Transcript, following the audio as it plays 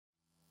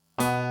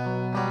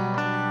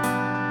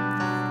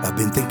I've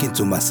been thinking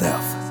to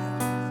myself,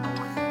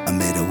 I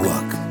made a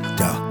walk,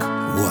 talk.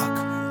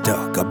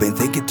 I've been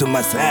thinking to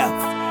myself.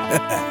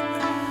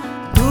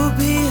 तू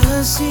भी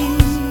हंसी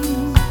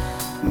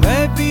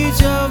मैं भी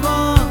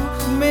जवां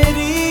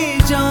मेरी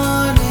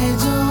जाने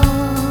जा,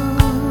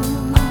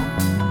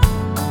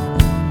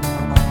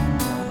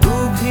 तू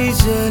भी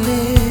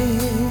जले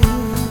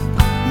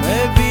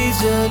मैं भी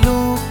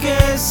जलूं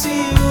कैसी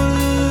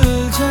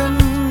उलझन।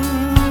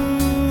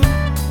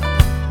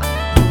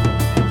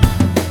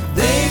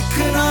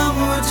 देखना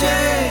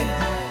मुझे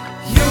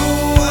यूं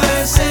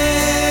ऐसे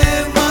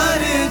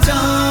मर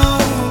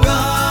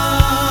जाऊंगा,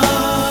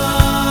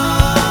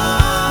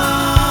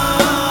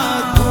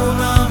 तू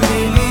ना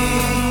मिली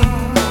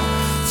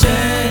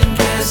चैन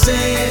कैसे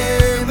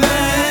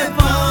मैं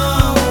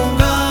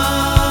पाऊंगा।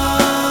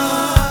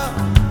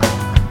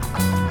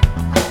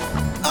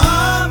 आ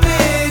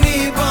मेरी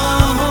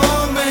बाहों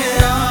में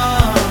आ,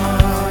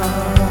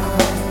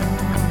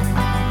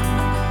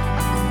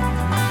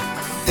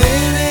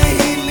 तेरे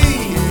ही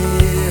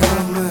लिए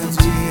हम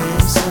जिए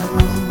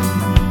सनम,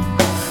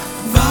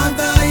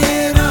 वादा ये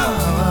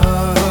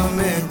रहा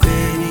मैं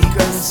तेरी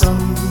कसम।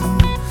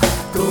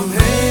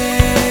 तुम्हें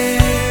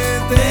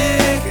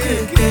देख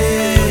के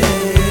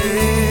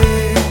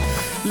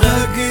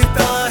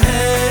लगता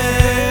है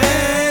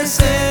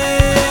ऐसे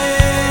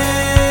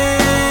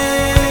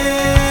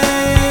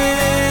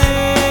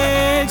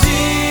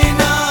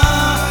जीना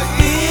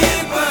ही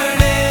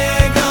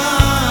पड़ेगा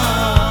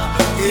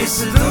इस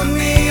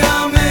दुनिया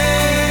में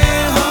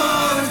हो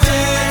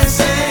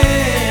जैसे।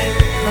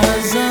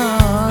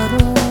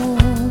 हजारों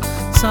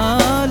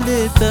साल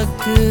तक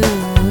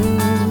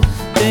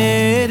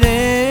तेरे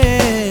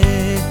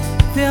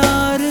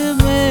प्यार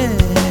में।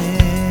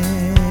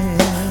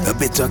 I've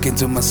been talking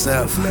to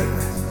myself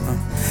lately.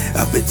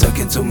 I've been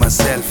talking to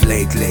myself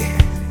lately.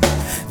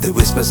 The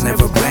whispers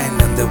never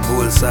end and the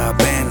walls are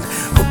bent,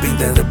 hoping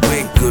that I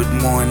break. Good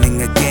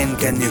morning again.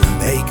 Can you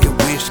make a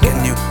wish?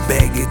 Can you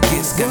beg a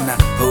kiss? Can I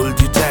hold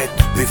you tight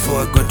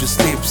before I go to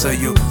sleep so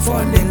you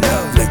fall in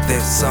love like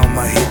that song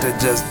I hit? I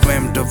just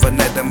dreamt of a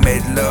night I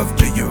made love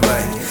to you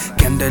right.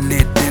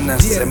 Candlelit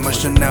dinners,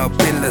 emotional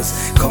pillars.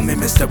 Call me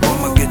Mr.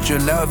 Boma, get your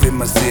love in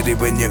my city.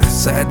 When you're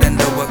sad and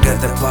low, I got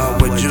the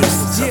power juice.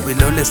 I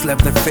will always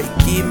love the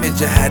fake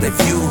image I had of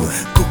you.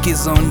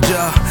 Cookies on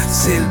jar,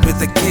 sealed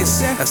with a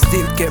kiss. I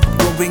still kept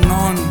going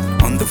on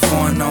the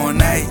phone all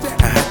night.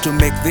 I had to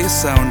make this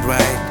sound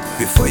right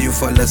before you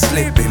fall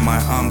asleep in my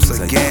arms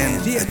again.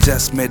 I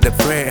just made a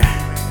prayer.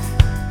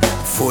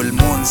 Full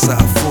moons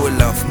are full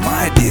of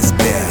my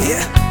despair.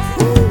 Yeah.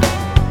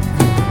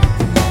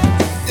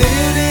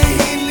 तेरे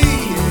ही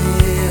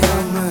लिए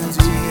हम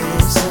जिए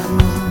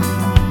सनम,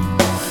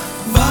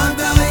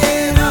 वादा ये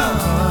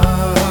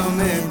रहा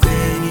मैं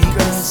तेरी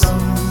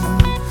कसम।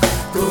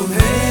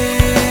 तुम्हें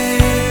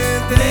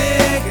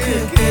देख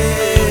के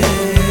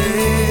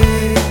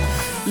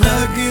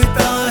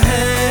लगता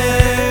है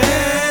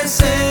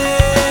ऐसे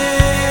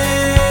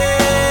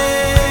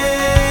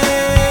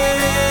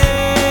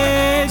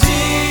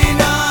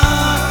जीना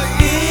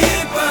ही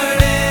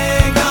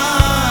पड़ेगा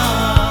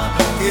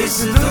इस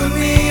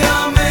दुनिया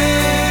में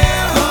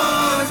हो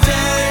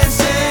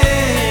जैसे।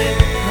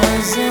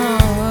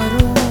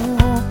 हजारों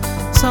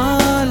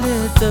साल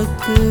तक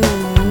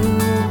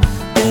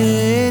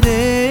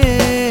तेरे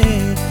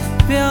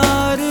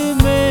प्यार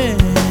में,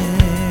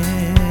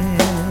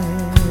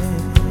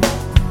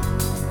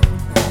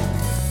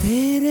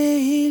 तेरे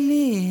ही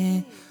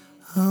लिए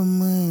हम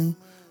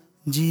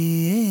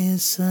जिए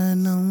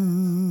सनम।